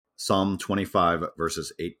Psalm 25,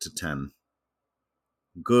 verses 8 to 10.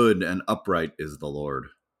 Good and upright is the Lord.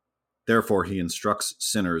 Therefore he instructs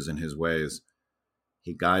sinners in his ways.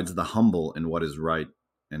 He guides the humble in what is right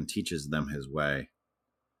and teaches them his way.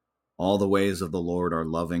 All the ways of the Lord are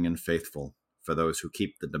loving and faithful for those who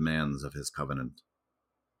keep the demands of his covenant.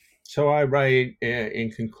 So I write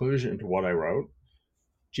in conclusion to what I wrote,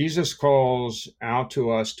 Jesus calls out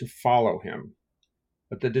to us to follow him,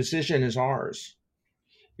 but the decision is ours.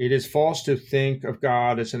 It is false to think of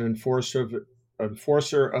God as an enforcer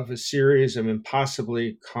of a series of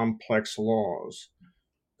impossibly complex laws.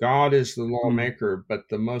 God is the lawmaker, but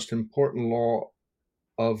the most important law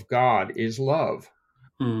of God is love.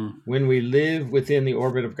 When we live within the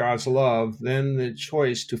orbit of God's love, then the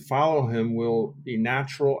choice to follow him will be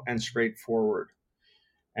natural and straightforward.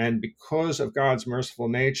 And because of God's merciful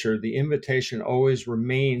nature, the invitation always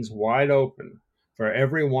remains wide open for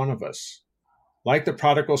every one of us. Like the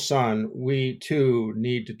prodigal son, we too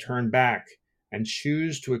need to turn back and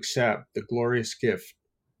choose to accept the glorious gift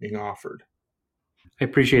being offered. I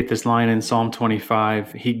appreciate this line in Psalm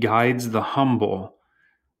 25. He guides the humble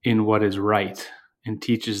in what is right and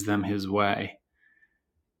teaches them his way.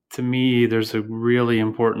 To me, there's a really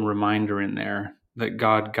important reminder in there that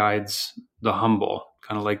God guides the humble,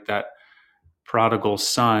 kind of like that prodigal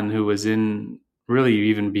son who was in really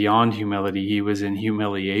even beyond humility. He was in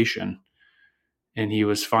humiliation, and he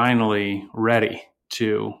was finally ready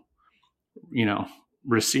to,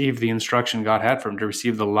 receive the instruction God had for him, to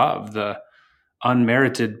receive the love, the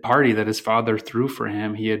unmerited party that his father threw for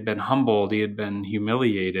him. He had been humbled, he had been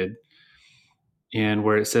humiliated. And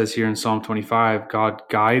where it says here in Psalm 25, God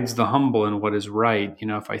guides the humble in what is right.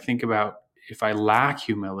 If I think about if I lack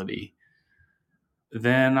humility,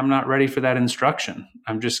 then I'm not ready for that instruction.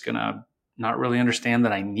 I'm just going to not really understand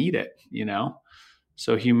that I need it,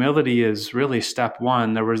 So humility is really step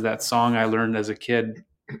one. There was that song I learned as a kid,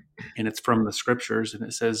 and it's from the scriptures, and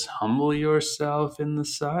it says, humble yourself in the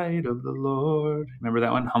sight of the Lord. Remember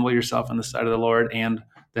that one? Humble yourself in the sight of the Lord, and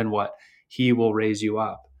then what? He will raise you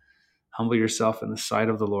up. Humble yourself in the sight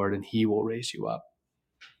of the Lord, and he will raise you up.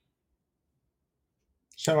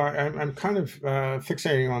 So I'm kind of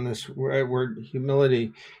fixating on this word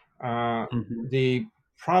humility. The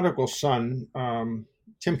prodigal son,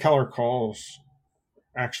 Tim Keller calls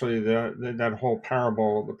actually that whole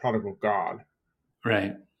parable the prodigal God.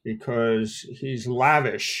 Right. Because he's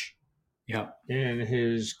lavish in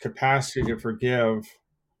his capacity to forgive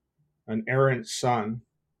an errant son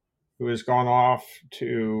who has gone off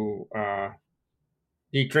to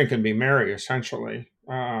eat, drink, and be merry, essentially.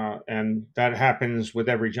 And that happens with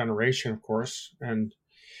every generation, of course.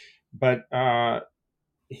 But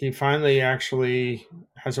he finally actually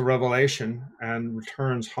has a revelation and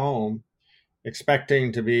returns home,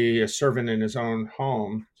 expecting to be a servant in his own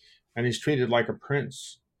home. And he's treated like a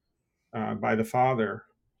prince by the father.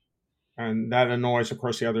 And that annoys, of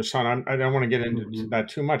course, the other son. I don't want to get into that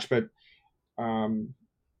too much, but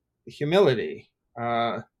humility,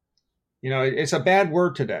 it's a bad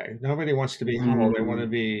word today. Nobody wants to be humble. They want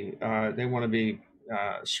to be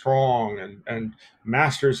strong and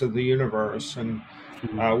masters of the universe. And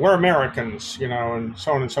we're Americans, and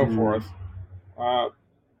so on and so forth.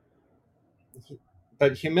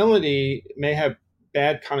 But humility may have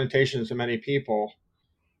bad connotations to many people.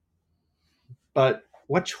 But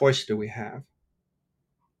what choice do we have?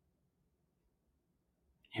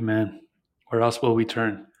 Amen. Where else will we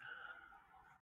turn?